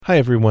Hi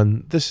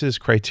everyone, this is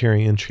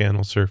Criterion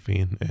Channel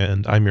Surfing,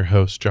 and I'm your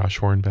host, Josh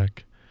Hornbeck.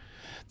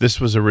 This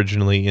was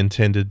originally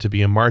intended to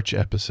be a March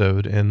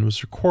episode and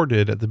was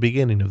recorded at the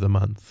beginning of the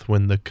month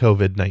when the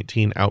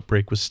COVID-19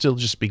 outbreak was still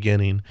just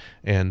beginning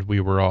and we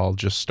were all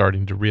just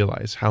starting to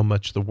realize how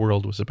much the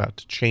world was about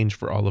to change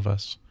for all of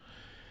us.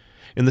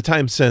 In the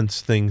time since,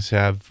 things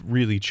have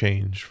really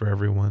changed for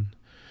everyone.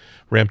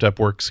 Ramped up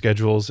work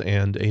schedules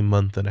and a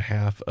month and a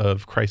half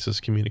of crisis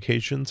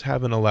communications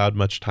haven't allowed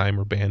much time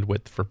or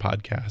bandwidth for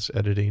podcast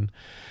editing.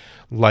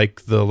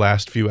 Like the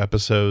last few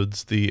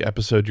episodes, the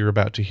episode you're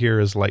about to hear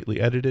is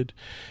lightly edited.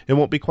 It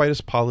won't be quite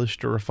as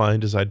polished or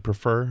refined as I'd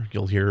prefer.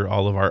 You'll hear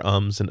all of our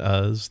ums and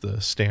uhs, the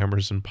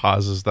stammers and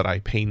pauses that I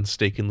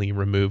painstakingly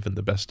remove in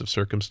the best of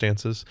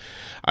circumstances.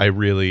 I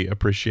really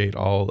appreciate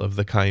all of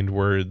the kind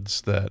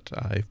words that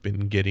I've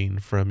been getting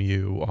from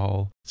you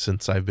all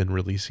since I've been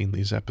releasing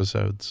these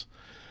episodes.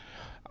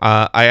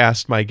 I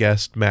asked my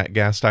guest, Matt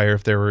Gasteyer,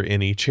 if there were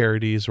any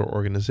charities or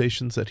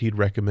organizations that he'd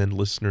recommend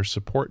listeners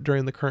support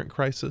during the current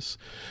crisis.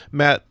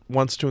 Matt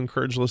wants to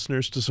encourage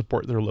listeners to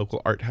support their local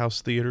art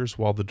house theaters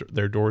while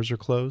their doors are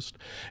closed,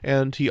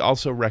 and he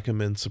also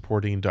recommends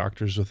supporting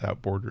Doctors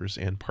Without Borders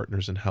and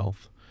Partners in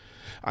Health.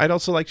 I'd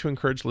also like to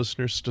encourage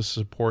listeners to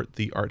support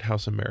the Art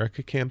House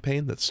America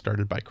campaign that's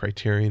started by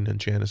Criterion and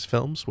Janus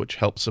Films, which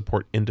helps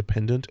support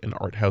independent and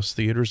art house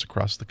theaters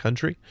across the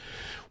country.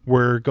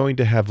 We're going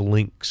to have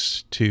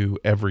links to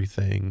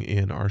everything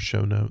in our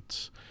show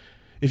notes.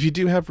 If you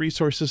do have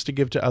resources to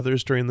give to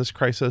others during this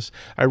crisis,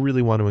 I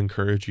really want to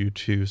encourage you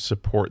to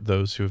support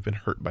those who have been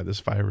hurt by this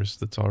virus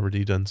that's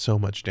already done so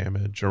much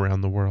damage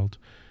around the world.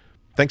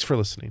 Thanks for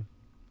listening.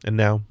 And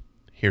now,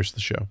 here's the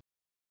show.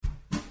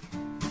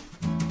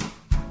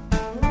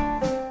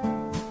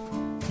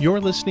 You're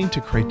listening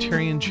to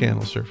Criterion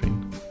Channel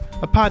Surfing,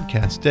 a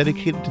podcast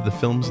dedicated to the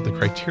films of the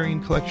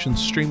Criterion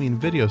Collection's streaming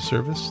video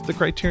service, the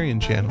Criterion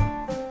Channel.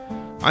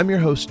 I'm your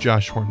host,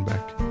 Josh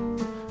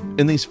Hornbeck.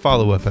 In these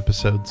follow-up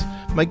episodes,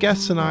 my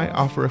guests and I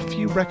offer a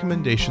few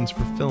recommendations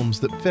for films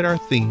that fit our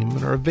theme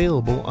and are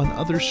available on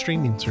other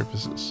streaming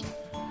services.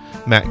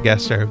 Matt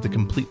Gasteyer of The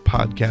Complete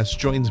Podcast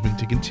joins me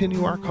to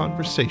continue our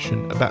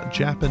conversation about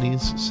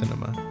Japanese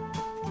cinema.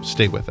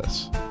 Stay with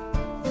us.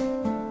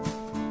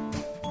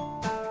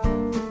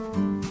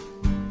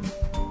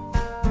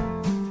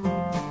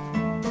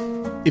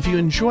 If you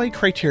enjoy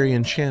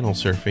Criterion Channel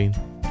Surfing,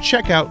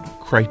 check out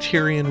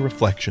Criterion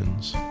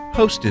Reflections,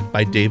 hosted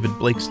by David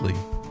Blakesley.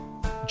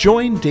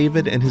 Join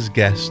David and his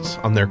guests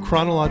on their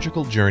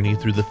chronological journey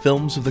through the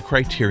films of the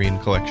Criterion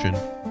Collection.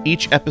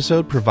 Each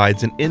episode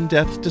provides an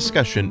in-depth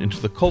discussion into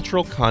the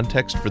cultural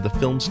context for the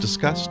films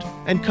discussed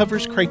and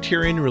covers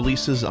Criterion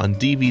releases on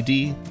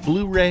DVD,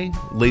 Blu-ray,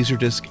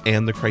 Laserdisc,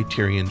 and the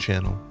Criterion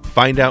Channel.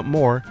 Find out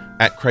more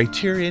at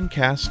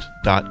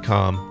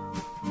CriterionCast.com.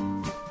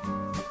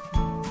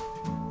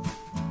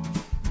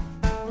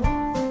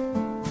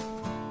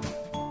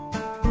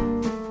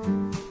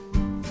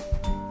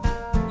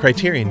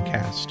 Criterion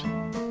Cast,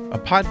 a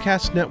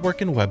podcast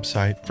network and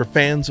website for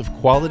fans of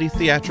quality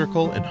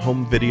theatrical and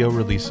home video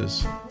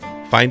releases.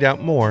 Find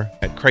out more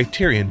at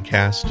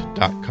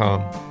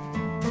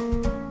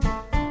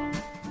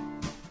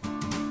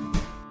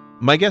CriterionCast.com.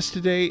 My guest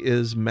today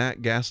is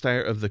Matt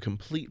Gasteyer of The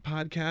Complete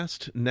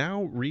Podcast,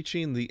 now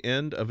reaching the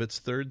end of its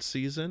third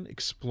season,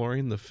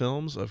 exploring the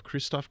films of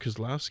Krzysztof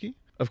Kieslowski.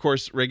 Of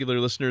course, regular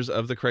listeners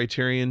of the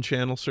Criterion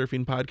Channel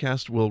Surfing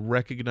Podcast will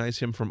recognize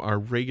him from our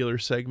regular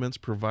segments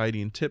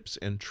providing tips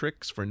and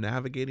tricks for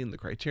navigating the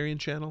Criterion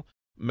Channel.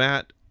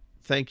 Matt,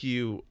 thank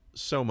you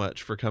so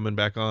much for coming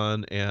back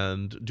on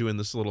and doing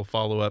this little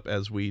follow-up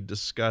as we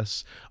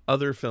discuss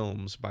other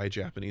films by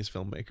Japanese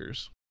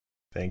filmmakers.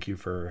 Thank you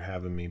for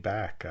having me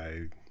back.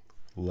 I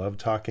love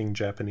talking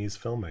Japanese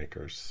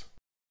filmmakers.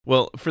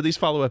 Well, for these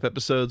follow-up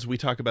episodes, we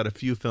talk about a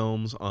few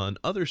films on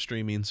other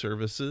streaming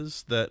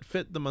services that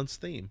fit the month's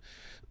theme.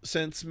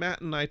 Since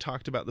Matt and I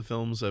talked about the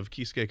films of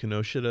Keisuke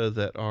Kinoshita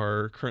that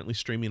are currently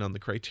streaming on the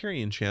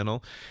Criterion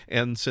Channel,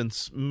 and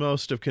since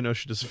most of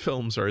Kinoshita's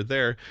films are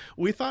there,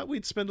 we thought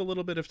we'd spend a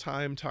little bit of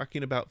time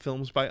talking about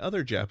films by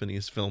other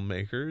Japanese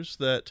filmmakers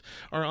that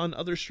are on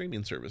other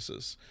streaming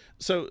services.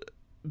 So,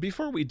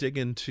 before we dig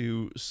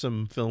into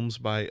some films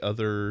by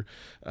other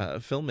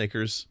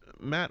filmmakers,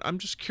 Matt, I'm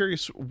just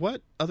curious,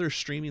 what other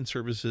streaming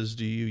services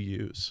do you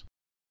use?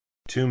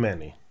 Too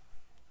many.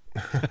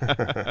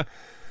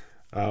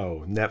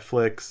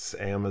 Netflix,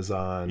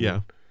 Amazon. Yeah.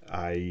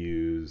 I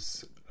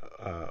use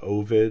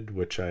Ovid,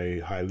 which I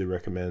highly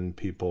recommend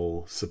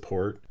people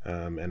support.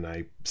 And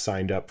I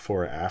signed up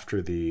for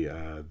after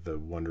the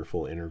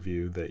wonderful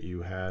interview that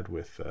you had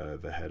with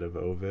the head of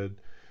Ovid.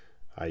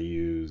 I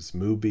use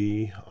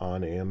Mubi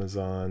on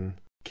Amazon,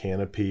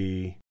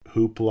 Canopy,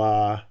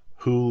 Hoopla,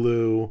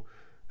 Hulu.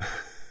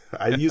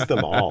 I use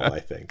them all, I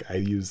think. I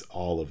use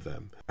all of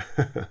them.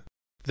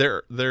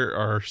 There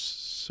are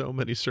so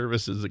many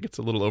services, it gets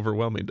a little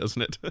overwhelming,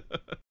 doesn't it?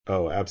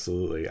 Oh,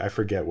 absolutely. I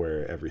forget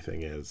where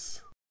everything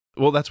is.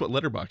 Well, that's what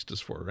Letterboxd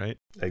is for, right?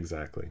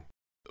 Exactly.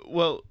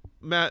 Well,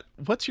 Matt,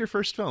 what's your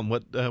first film?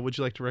 What would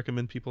you like to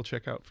recommend people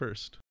check out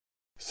first?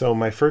 So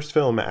my first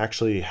film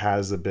actually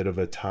has a bit of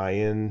a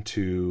tie-in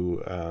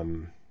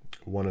to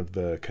one of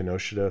the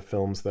Kinoshita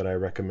films that I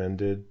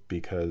recommended,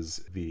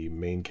 because the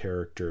main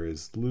character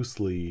is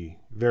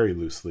very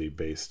loosely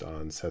based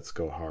on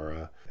Setsuko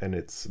Hara, and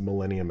it's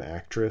Millennium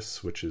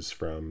Actress, which is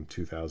from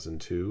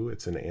 2002.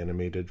 It's an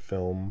animated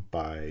film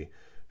by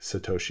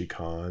Satoshi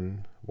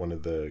Kon, one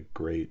of the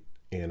great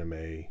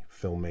anime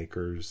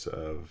filmmakers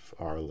of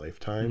our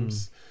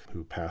lifetimes,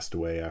 who passed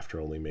away after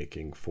only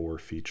making 4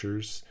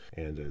 features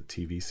and a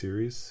TV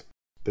series.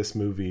 This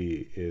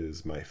movie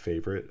is my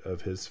favorite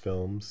of his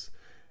films,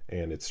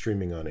 and it's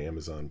streaming on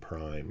Amazon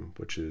Prime,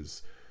 which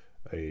is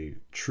a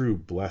true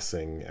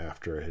blessing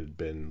after it had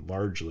been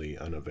largely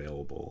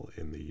unavailable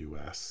in the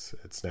US.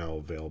 It's now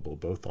available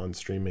both on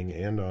streaming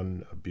and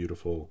on a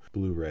beautiful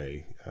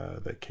Blu-ray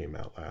that came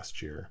out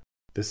last year.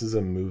 This is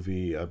a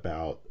movie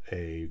about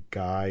a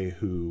guy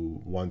who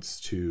wants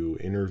to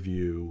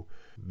interview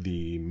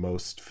the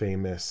most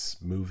famous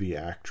movie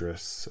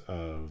actress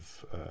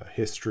of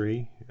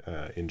history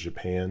in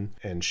Japan.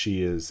 And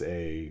she is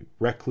a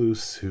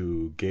recluse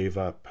who gave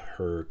up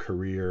her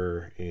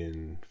career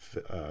in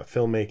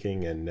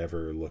filmmaking and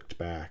never looked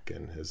back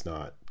and has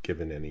not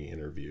given any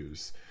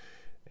interviews.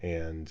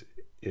 And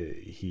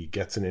he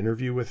gets an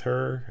interview with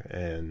her,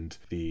 and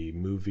the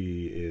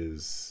movie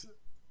is,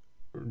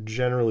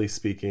 generally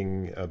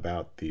speaking,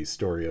 about the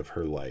story of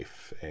her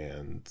life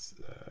and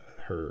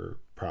her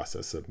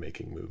process of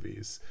making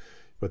movies.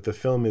 But the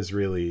film is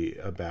really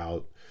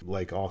about,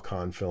 like all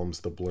Kon films,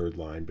 the blurred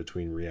line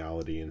between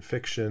reality and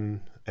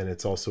fiction, and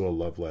it's also a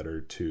love letter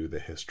to the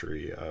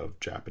history of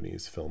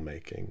Japanese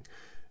filmmaking.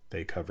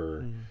 They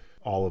cover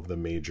all of the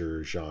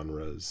major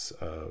genres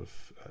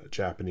of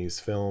Japanese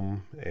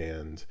film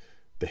and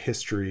the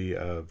history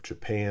of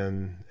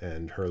Japan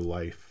and her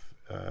life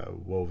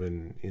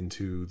woven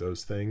into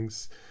those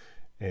things.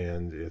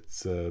 And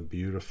it's a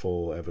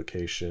beautiful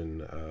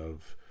evocation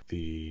of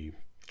the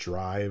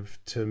drive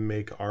to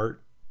make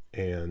art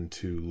and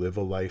to live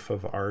a life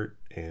of art,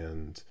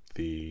 and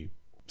the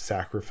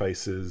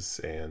sacrifices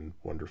and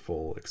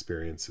wonderful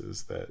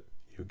experiences that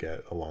you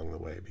get along the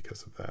way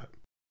because of that.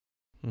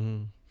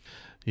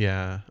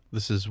 Yeah,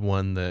 this is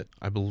one that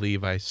I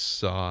believe I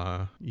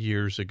saw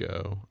years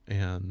ago,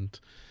 and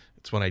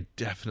it's one I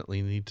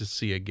definitely need to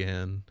see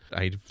again.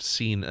 I've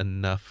seen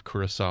enough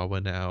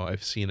Kurosawa now.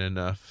 I've seen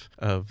enough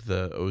of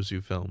the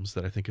Ozu films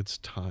that I think it's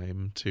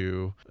time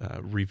to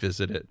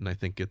revisit it. And I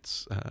think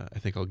I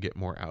think I'll get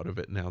more out of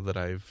it now that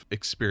I've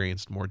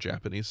experienced more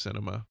Japanese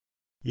cinema.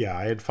 Yeah,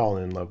 I had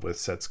fallen in love with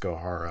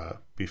Setsuko Hara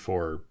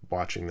before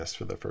watching this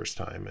for the first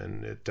time,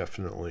 and it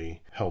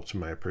definitely helped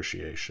my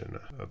appreciation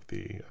of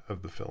the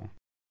film.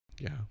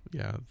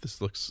 Yeah, this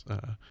looks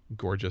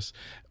gorgeous.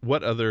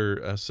 What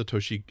other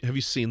have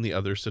you seen the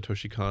other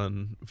Satoshi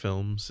Kon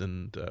films,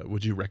 and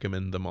would you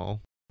recommend them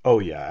all? Oh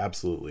yeah,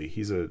 absolutely.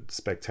 He's a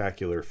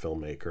spectacular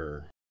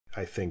filmmaker.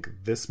 I think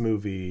this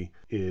movie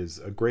is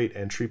a great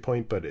entry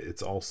point, but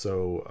it's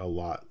also a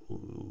lot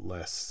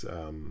less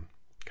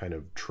kind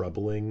of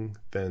troubling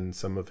than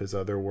some of his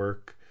other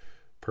work.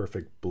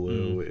 Perfect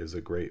Blue is a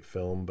great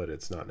film, but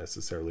it's not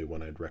necessarily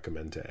one I'd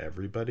recommend to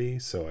everybody.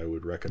 So I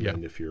would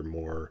recommend, if you're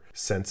more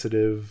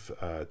sensitive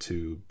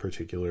to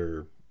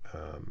particular,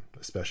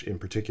 especially in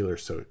particular,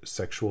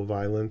 sexual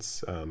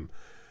violence,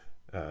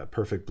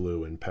 Perfect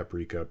Blue and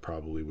Paprika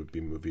probably would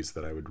be movies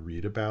that I would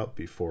read about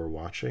before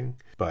watching.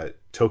 But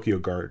Tokyo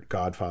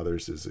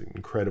Godfathers is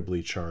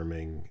incredibly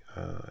charming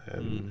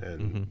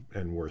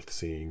and worth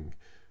seeing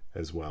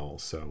as well.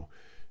 So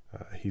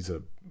he's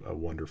a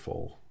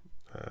wonderful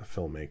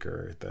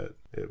filmmaker, that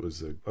it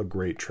was a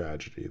great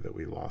tragedy that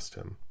we lost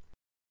him.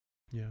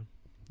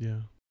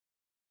 Yeah.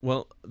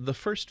 Well, the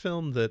first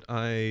film that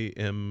I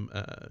am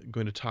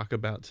going to talk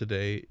about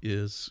today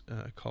is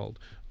called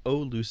Oh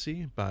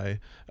Lucy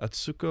by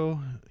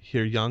Atsuko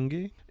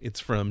Hiryangi. It's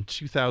from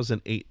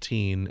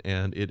 2018,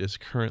 and it is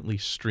currently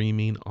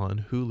streaming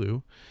on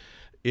Hulu.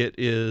 It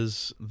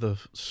is the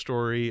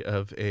story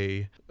of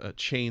a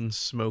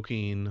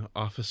chain-smoking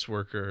office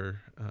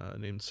worker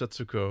named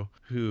Setsuko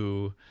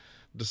who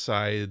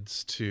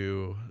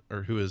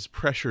who is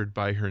pressured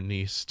by her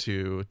niece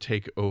to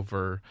take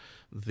over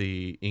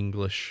the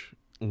English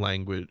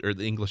language, or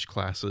the English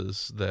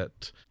classes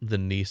that the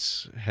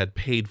niece had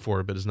paid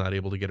for but is not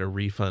able to get a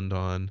refund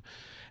on.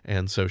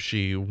 And so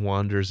she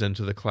wanders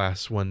into the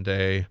class one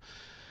day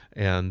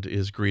and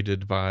is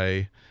greeted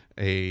by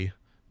a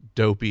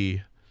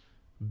dopey,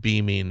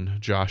 beaming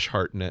Josh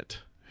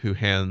Hartnett, who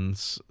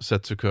hands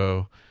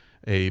Setsuko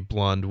a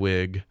blonde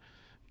wig,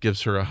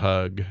 gives her a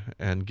hug,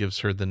 and gives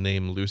her the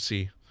name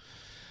Lucy.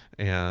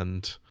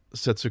 And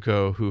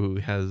Setsuko, who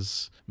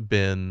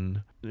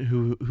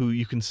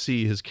you can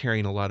see is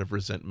carrying a lot of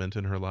resentment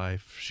in her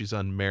life. She's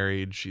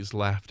unmarried. She's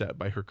laughed at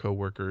by her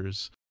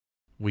coworkers.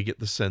 We get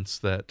the sense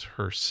that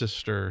her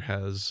sister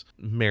has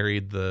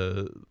married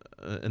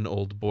an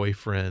old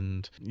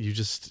boyfriend. You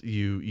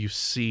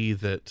see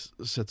that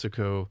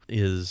Setsuko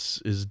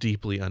is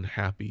deeply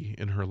unhappy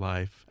in her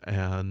life,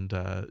 and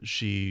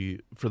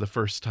she, for the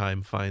first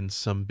time, finds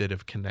some bit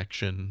of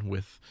connection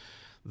with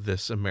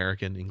this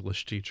American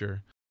English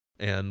teacher.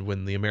 And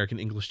when the American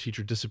English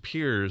teacher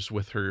disappears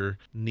with her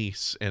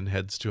niece and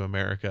heads to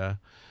America,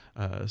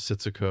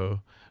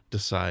 Setsuko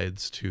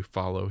decides to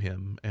follow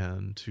him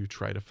and to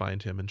try to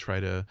find him and try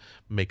to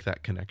make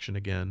that connection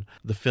again.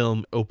 The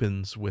film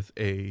opens with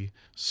a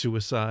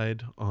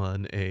suicide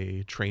on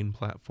a train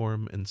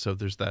platform, and so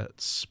there's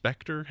that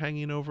specter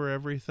hanging over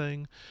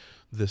everything,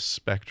 this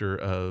specter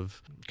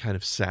of kind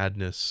of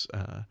sadness.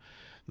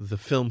 The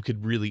film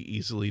could really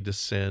easily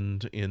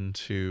descend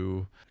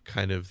into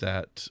kind of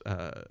that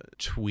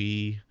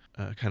twee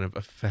kind of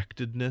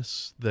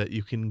affectedness that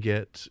you can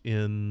get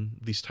in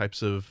these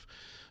types of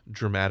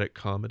dramatic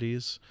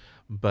comedies.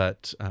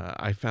 But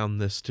I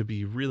found this to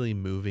be really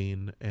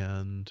moving,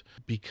 and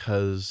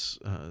because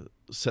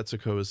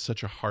Setsuko is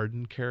such a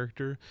hardened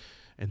character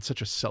and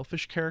such a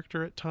selfish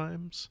character at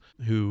times,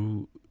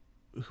 who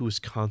is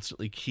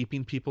constantly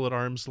keeping people at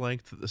arm's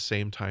length at the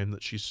same time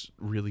that she's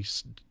really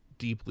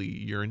deeply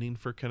yearning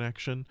for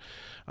connection.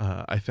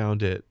 I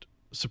found it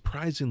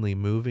surprisingly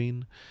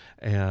moving,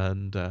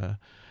 and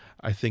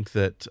I think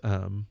that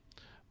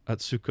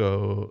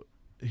Atsuko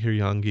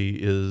Hiryangi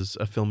is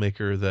a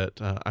filmmaker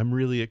that I'm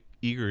really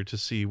eager to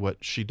see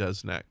what she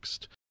does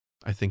next.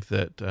 I think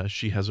that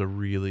she has a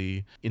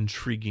really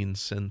intriguing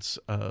sense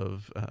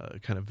of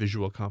kind of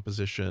visual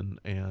composition,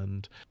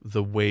 and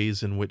the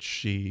ways in which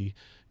she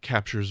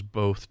captures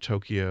both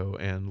Tokyo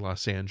and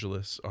Los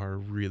Angeles are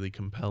really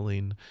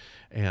compelling,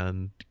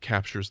 and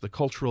captures the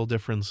cultural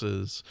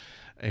differences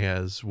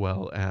as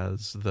well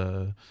as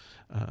the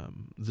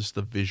just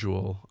the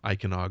visual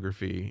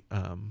iconography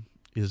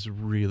is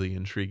really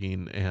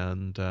intriguing,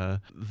 and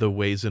the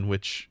ways in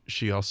which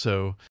she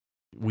also,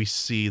 we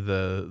see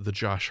the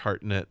Josh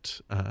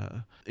Hartnett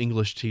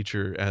English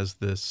teacher as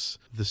this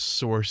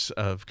source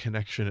of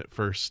connection at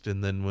first,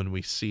 and then when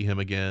we see him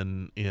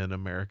again in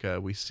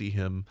America, we see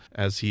him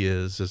as he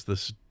is, as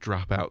this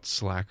dropout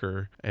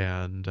slacker.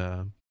 And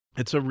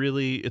it's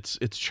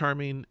it's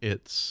charming,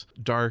 it's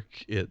dark,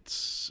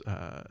 it's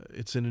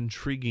an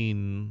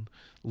intriguing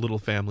little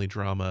family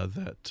drama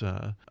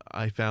that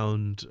I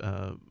found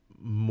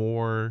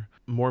more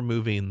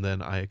moving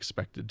than I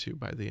expected to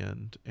by the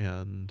end,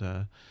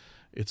 and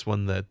it's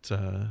one that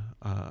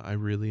I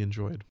really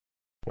enjoyed.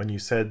 When you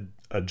said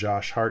a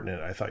Josh Hartnett,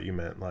 I thought you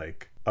meant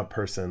like a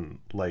person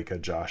like a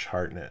Josh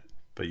Hartnett,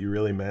 but you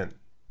really meant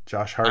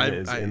Josh Hartnett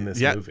is in this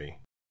movie.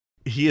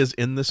 He is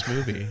in this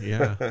movie.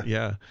 Yeah,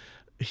 yeah.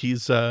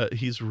 He's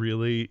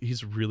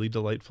really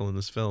delightful in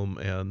this film,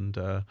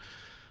 and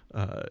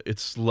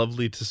it's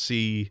lovely to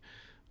see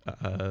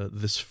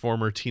this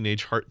former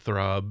teenage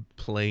heartthrob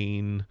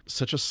playing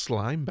such a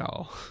slime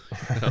ball,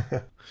 you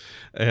know?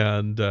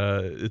 And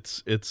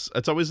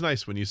it's always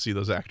nice when you see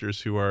those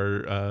actors who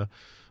are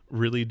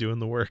really doing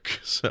the work.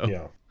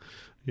 So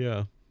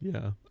yeah.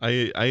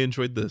 I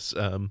enjoyed this.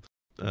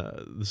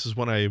 This is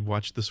one I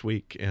watched this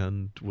week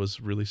and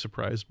was really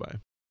surprised by.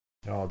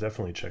 I'll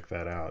definitely check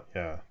that out.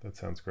 Yeah, that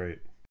sounds great.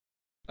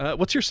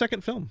 What's your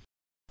second film?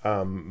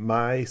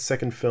 My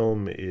second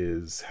film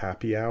is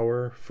Happy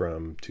Hour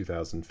from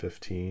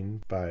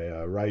 2015 by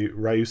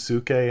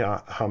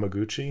Ryusuke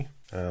Hamaguchi.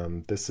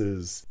 This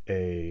is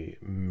a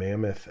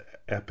mammoth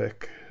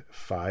epic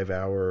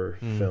 5-hour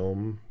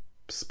film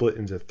split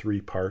into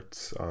 3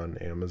 parts on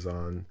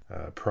Amazon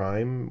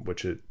Prime,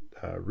 which it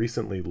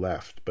recently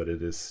left, but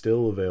it is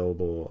still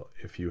available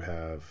if you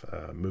have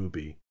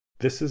Mubi.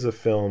 This is a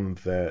film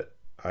that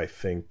I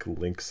think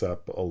links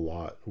up a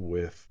lot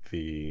with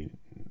the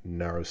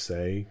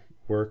Naruse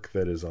work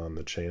that is on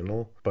the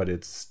channel, but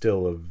it's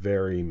still a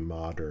very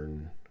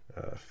modern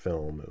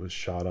film. It was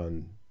shot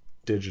on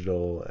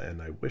digital,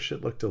 and I wish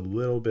it looked a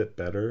little bit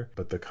better,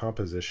 but the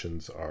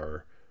compositions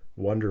are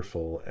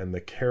wonderful, and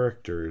the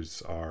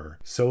characters are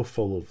so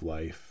full of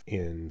life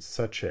in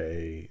such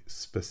a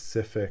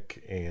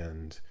specific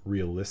and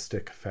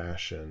realistic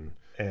fashion.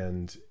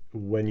 And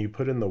when you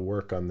put in the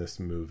work on this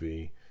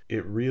movie,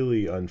 it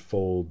really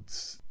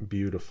unfolds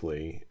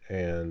beautifully,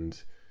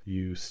 and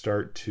you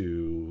start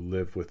to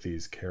live with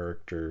these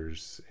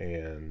characters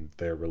and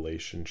their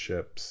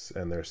relationships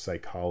and their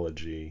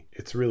psychology.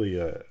 It's really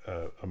a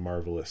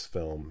marvelous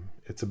film.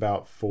 It's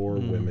about 4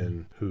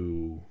 women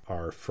who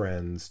are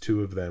friends.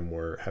 2 of them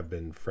have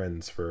been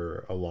friends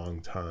for a long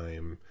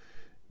time,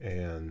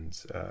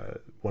 and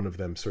one of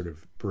them sort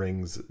of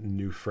brings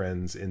new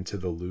friends into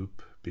the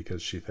loop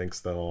because she thinks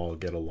they'll all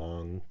get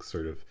along,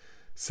 sort of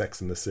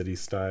Sex and the City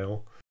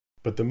style.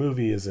 But the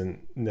movie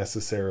isn't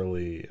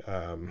necessarily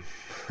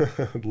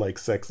like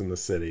Sex and the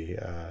City.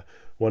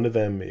 One of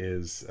them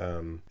is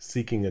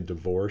seeking a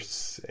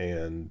divorce,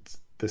 and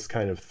this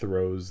kind of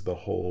throws the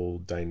whole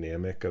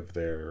dynamic of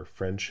their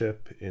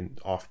friendship in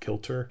off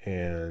kilter,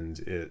 and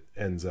it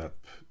ends up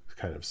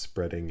kind of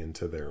spreading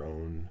into their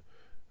own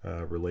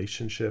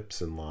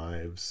relationships and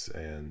lives,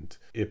 and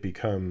it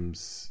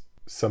becomes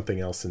something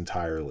else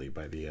entirely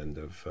by the end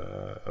of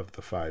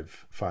the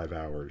five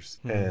hours.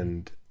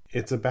 And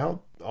it's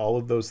about all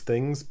of those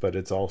things, but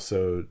it's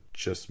also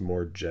just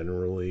more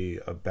generally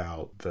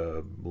about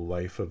the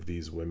life of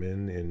these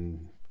women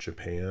in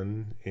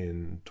Japan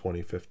in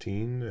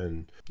 2015,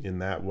 and in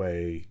that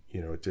way,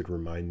 it did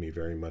remind me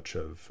very much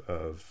of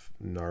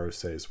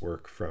Naruse's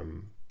work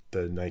from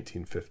the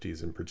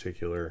 1950s in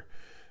particular,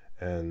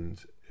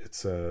 and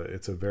it's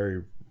a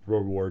very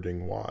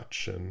rewarding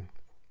watch, and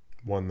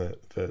one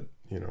that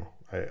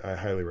I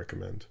highly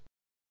recommend.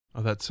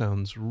 Oh, that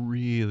sounds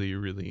really,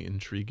 really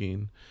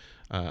intriguing.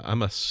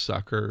 I'm a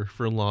sucker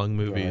for long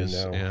movies,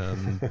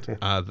 and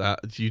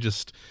that you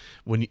just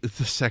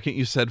the second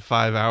you said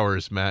 5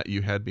 hours, Matt,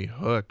 you had me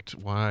hooked.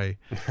 Why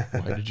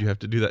did you have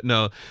to do that?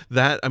 No,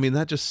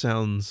 that just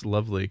sounds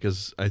lovely,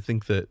 because I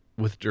think that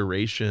with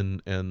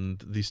duration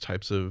and these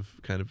types of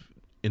kind of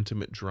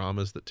intimate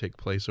dramas that take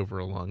place over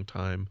a long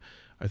time,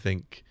 I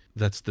think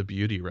that's the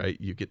beauty, right?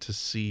 You get to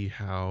see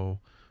how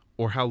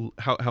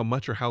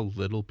much or how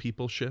little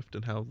people shift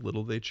and how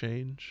little they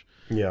change,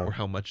 or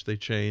how much they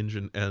change,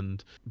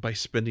 and by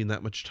spending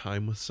that much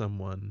time with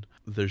someone,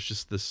 there's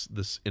just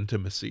this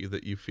intimacy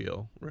that you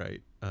feel,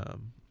 right,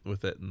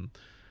 with it. And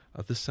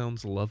this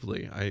sounds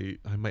lovely. I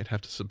might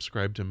have to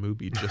subscribe to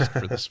Mubi just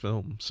for this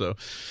film. So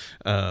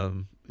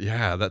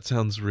yeah, that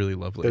sounds really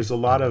lovely. There's a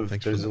lot of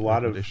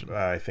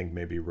I think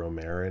maybe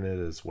Rohmer in it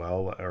as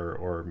well,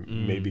 or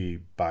maybe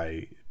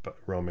by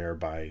Rohmer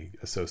by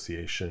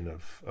association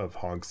of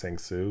Hong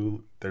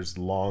Sang-soo. There's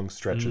long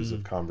stretches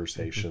of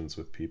conversations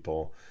with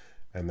people,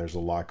 and there's a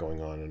lot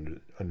going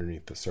on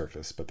underneath the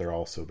surface, but they're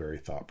also very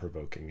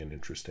thought-provoking and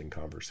interesting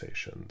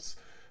conversations.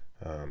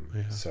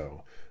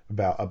 So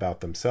about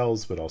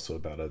themselves, but also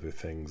about other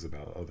things,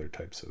 about other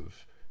types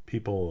of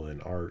people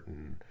and art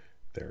and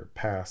their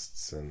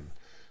pasts. And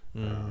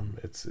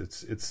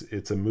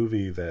it's a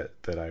movie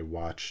that I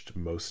watched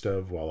most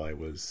of while I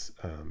was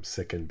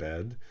sick in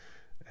bed,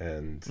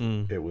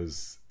 and it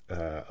was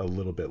a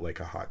little bit like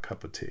a hot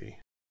cup of tea.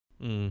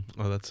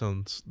 Oh, that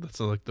sounds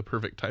like the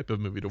perfect type of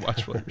movie to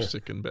watch while you're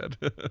sick in bed.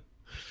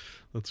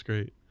 That's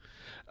great.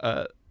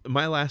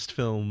 My last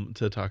film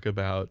to talk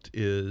about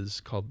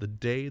is called The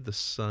Day the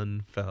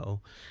Sun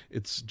Fell.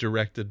 It's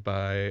directed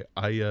by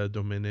Aya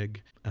Domenig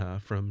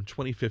from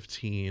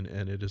 2015,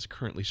 and it is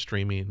currently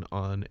streaming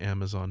on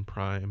Amazon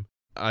Prime.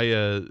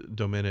 Aya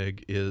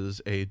Domenig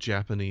is a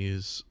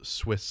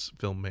Japanese-Swiss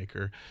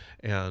filmmaker,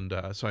 and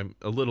so I'm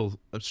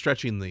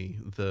stretching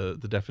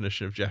the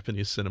definition of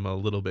Japanese cinema a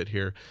little bit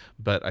here,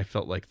 but I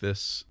felt like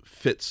this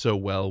fits so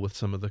well with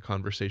some of the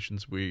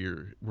conversations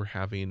we're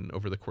having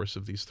over the course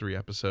of these 3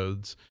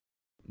 episodes.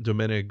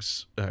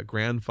 Domenig's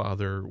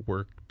grandfather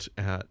worked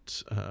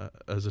as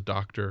a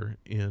doctor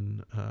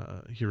in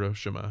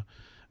Hiroshima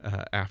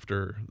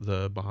after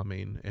the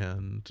bombing,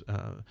 and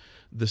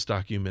this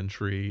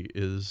documentary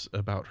is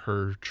about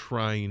her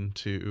trying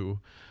to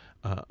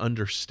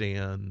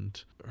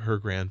understand her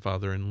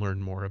grandfather and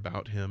learn more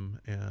about him,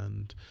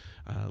 and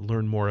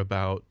learn more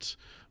about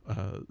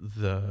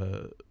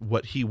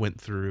what he went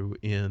through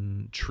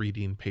in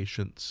treating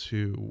patients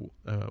who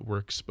were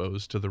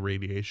exposed to the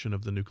radiation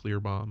of the nuclear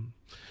bomb.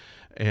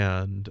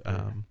 And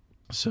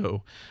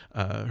so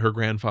her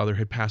grandfather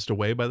had passed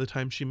away by the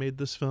time she made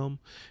this film,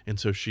 and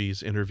so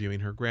she's interviewing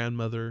her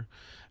grandmother,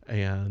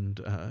 and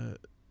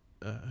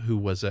who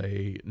was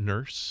a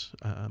nurse,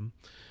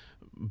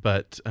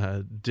 but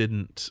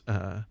didn't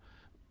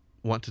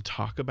want to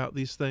talk about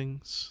these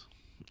things,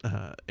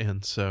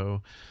 and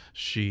so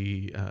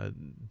she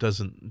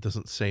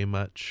doesn't say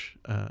much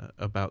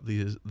about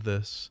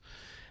this.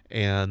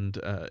 And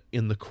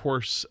in the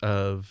course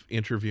of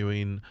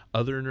interviewing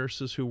other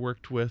nurses who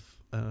worked with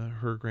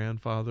her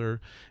grandfather,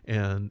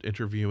 and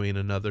interviewing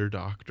another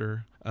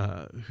doctor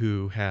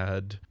who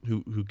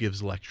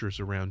gives lectures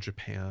around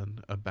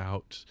Japan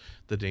about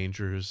the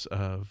dangers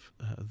of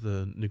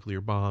the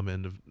nuclear bomb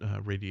and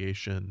of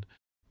radiation,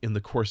 in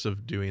the course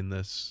of doing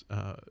this,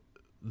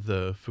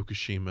 the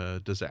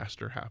Fukushima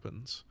disaster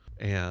happens.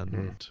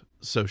 And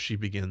so she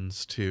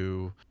begins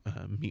to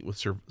meet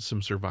with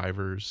some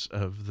survivors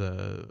of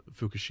the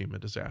Fukushima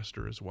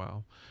disaster as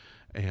well.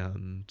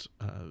 And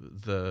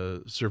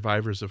the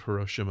survivors of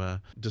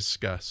Hiroshima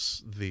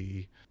discuss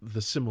the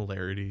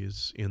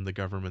similarities in the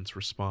government's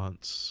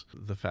response,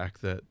 the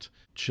fact that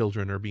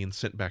children are being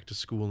sent back to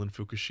school in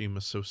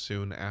Fukushima so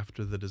soon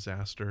after the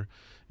disaster,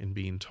 and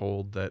being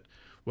told that,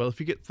 well,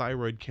 if you get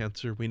thyroid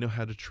cancer, we know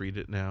how to treat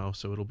it now,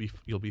 so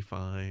you'll be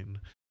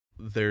fine.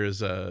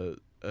 There's a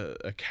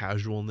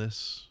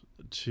casualness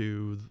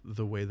to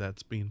the way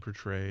that's being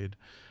portrayed.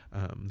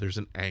 There's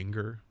an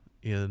anger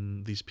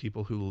in these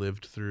people who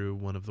lived through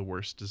one of the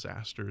worst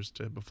disasters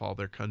to befall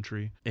their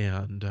country,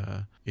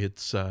 and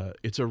it's a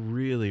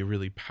really,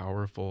 really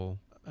powerful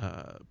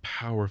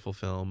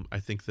film. I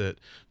think that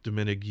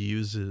Domenig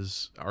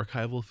uses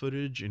archival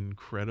footage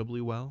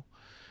incredibly well,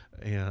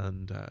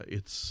 and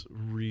it's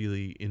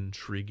really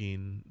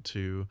intriguing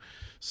to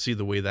see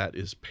the way that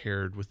is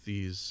paired with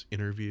these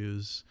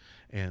interviews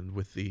and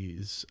with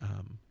these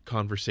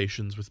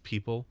conversations with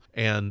people.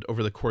 And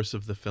over the course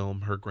of the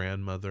film, her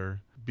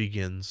grandmother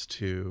begins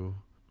to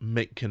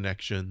make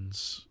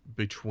connections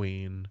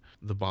between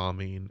the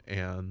bombing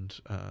and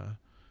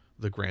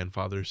the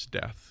grandfather's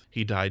death.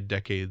 He died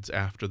decades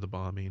after the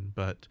bombing,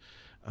 but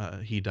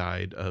he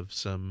died of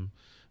some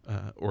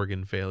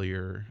organ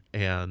failure,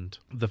 and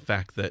the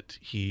fact that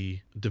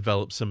he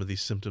developed some of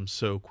these symptoms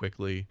so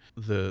quickly,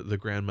 the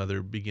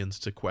grandmother begins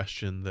to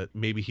question that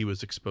maybe he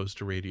was exposed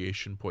to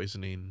radiation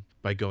poisoning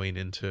by going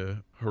into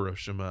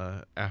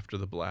Hiroshima after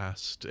the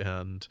blast.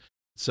 And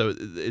so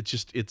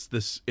it's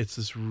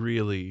this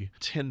really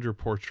tender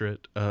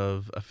portrait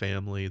of a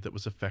family that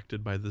was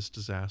affected by this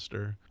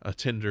disaster, a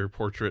tender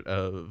portrait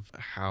of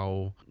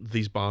how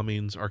these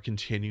bombings are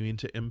continuing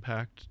to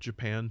impact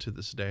Japan to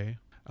this day.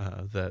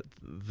 That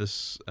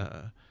this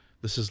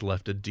has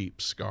left a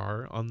deep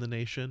scar on the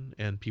nation,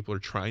 and people are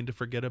trying to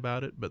forget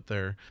about it, but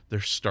there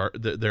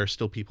are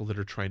still people that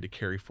are trying to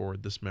carry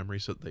forward this memory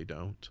so that they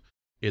don't.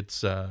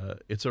 It's a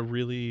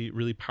really,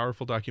 really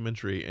powerful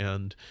documentary,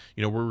 and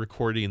we're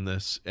recording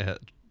this at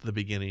the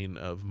beginning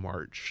of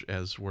March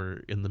as we're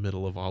in the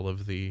middle of all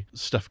of the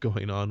stuff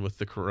going on with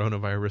the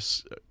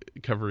coronavirus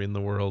covering the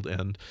world,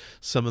 and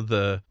some of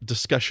the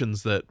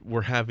discussions that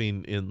we're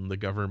having in the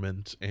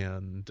government,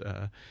 and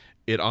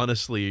it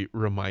honestly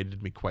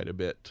reminded me quite a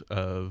bit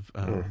of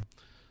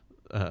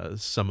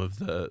some of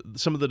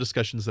the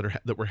discussions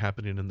that were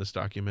happening in this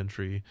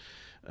documentary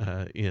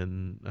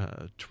in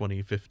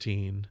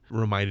 2015.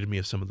 Reminded me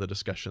of some of the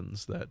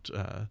discussions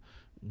that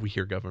we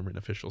hear government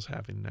officials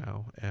having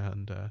now,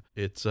 and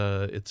it's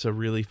a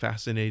really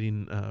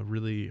fascinating,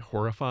 really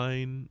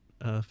horrifying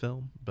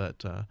film,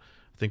 but I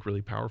think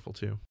really powerful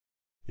too.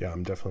 Yeah,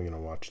 I'm definitely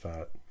gonna watch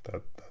that.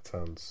 That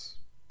sounds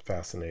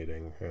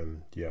fascinating,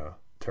 and yeah,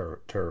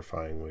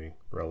 terrifyingly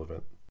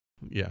relevant.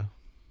 Yeah.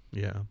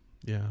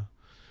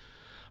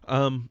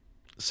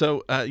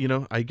 So,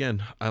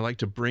 again, I like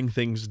to bring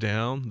things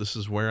down. This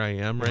is where I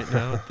am right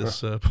now at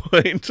this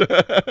point.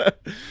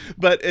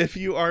 But if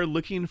you are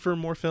looking for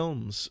more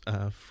films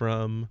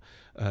from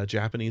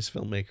Japanese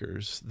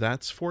filmmakers,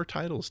 that's 4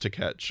 titles to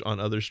catch on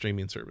other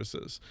streaming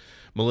services.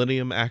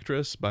 Millennium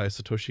Actress by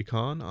Satoshi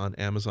Kon on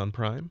Amazon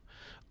Prime.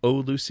 Oh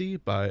Lucy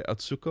by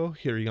Atsuko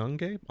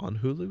Hiryange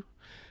on Hulu.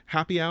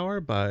 Happy Hour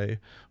by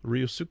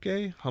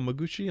Ryosuke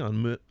Hamaguchi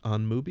on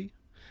Mubi.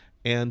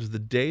 And The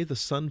Day the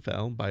Sun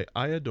Fell by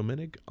Aya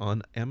Dominig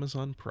on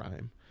Amazon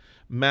Prime.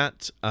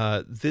 Matt,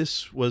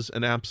 this was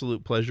an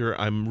absolute pleasure.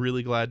 I'm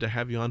really glad to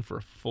have you on for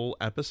a full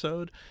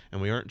episode,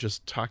 and we aren't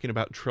just talking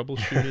about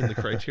troubleshooting the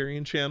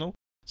Criterion Channel.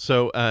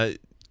 So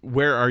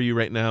where are you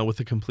right now with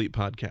the complete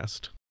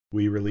podcast?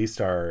 We released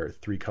our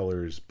 3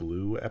 Colors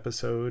Blue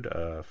episode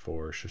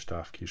for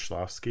Krzysztof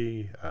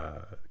Kieślowski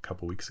a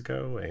couple weeks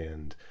ago,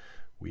 and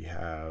we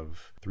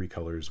have 3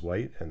 Colors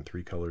White and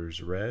 3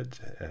 Colors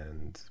Red,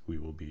 and we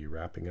will be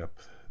wrapping up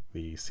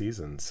the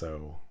season.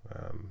 So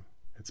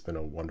it's been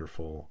a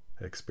wonderful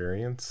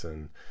experience,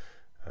 and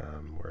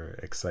we're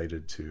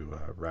excited to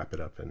wrap it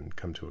up and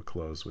come to a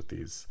close with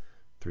these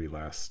 3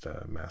 last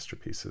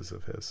masterpieces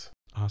of his.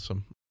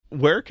 Awesome.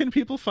 Where can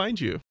people find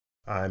you?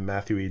 I'm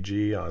Matthew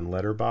E.G. on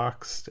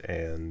Letterboxd,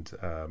 and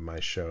my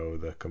show,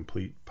 The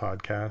Complete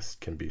Podcast,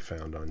 can be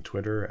found on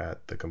Twitter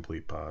at The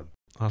Complete Pod.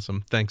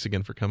 Awesome. Thanks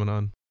again for coming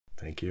on.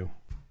 Thank you.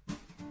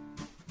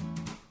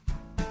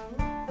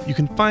 You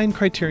can find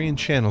Criterion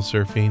Channel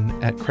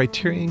Surfing at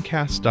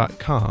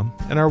CriterionCast.com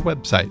and our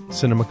website,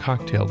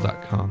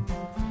 CinemaCocktail.com.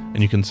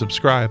 And you can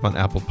subscribe on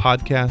Apple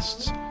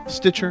Podcasts,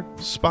 Stitcher,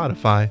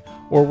 Spotify,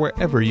 or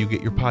wherever you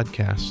get your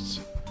podcasts.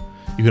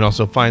 You can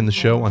also find the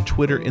show on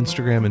Twitter,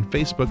 Instagram, and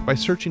Facebook by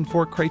searching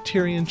for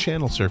Criterion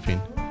Channel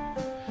Surfing.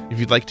 If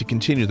you'd like to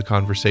continue the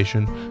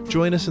conversation,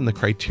 join us in the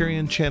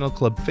Criterion Channel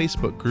Club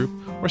Facebook group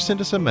or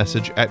send us a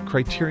message at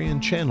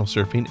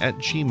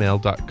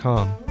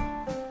CriterionChannelSurfing@gmail.com.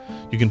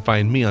 You can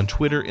find me on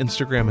Twitter,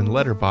 Instagram, and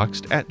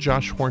Letterboxd at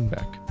Josh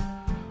Hornbeck.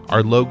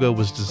 Our logo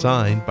was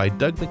designed by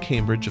Doug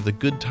McCambridge of the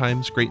Good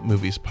Times, Great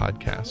Movies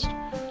podcast.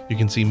 You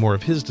can see more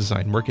of his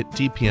design work at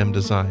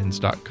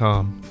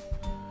dpmdesigns.com.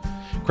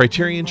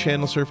 Criterion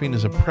Channel Surfing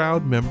is a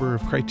proud member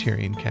of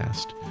Criterion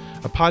Cast,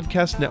 a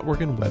podcast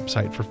network and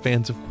website for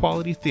fans of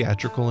quality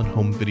theatrical and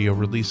home video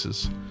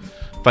releases.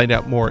 Find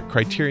out more at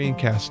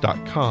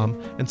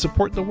CriterionCast.com and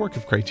support the work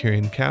of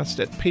Criterion Cast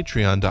at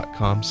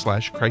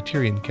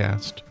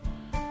patreon.com/CriterionCast.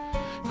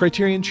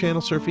 Criterion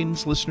Channel Surfing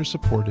is listener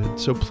supported,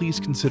 so please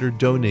consider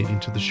donating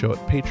to the show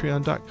at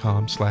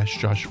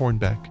patreon.com/Josh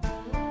Hornbeck.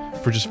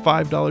 For just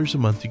 $5 a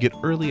month, you get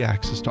early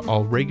access to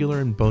all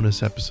regular and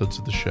bonus episodes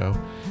of the show,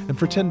 and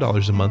for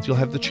 $10 a month, you'll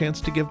have the chance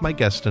to give my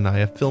guest and I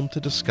a film to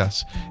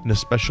discuss in a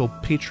special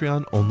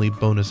Patreon-only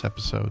bonus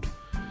episode.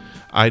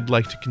 I'd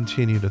like to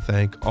continue to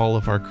thank all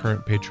of our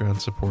current Patreon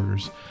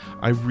supporters.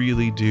 I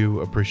really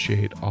do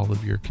appreciate all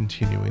of your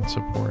continuing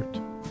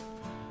support.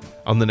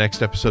 On the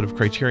next episode of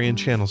Criterion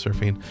Channel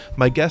Surfing,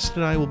 my guest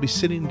and I will be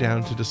sitting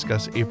down to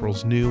discuss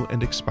April's new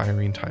and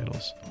expiring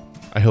titles.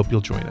 I hope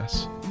you'll join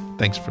us.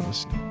 Thanks for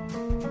listening.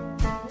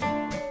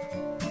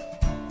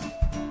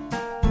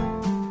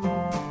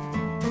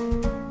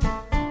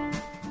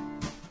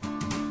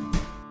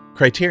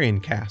 Criterion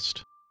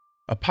Cast,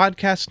 a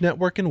podcast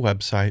network and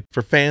website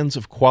for fans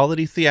of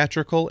quality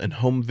theatrical and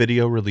home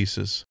video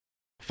releases.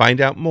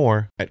 Find out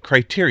more at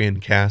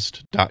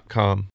CriterionCast.com.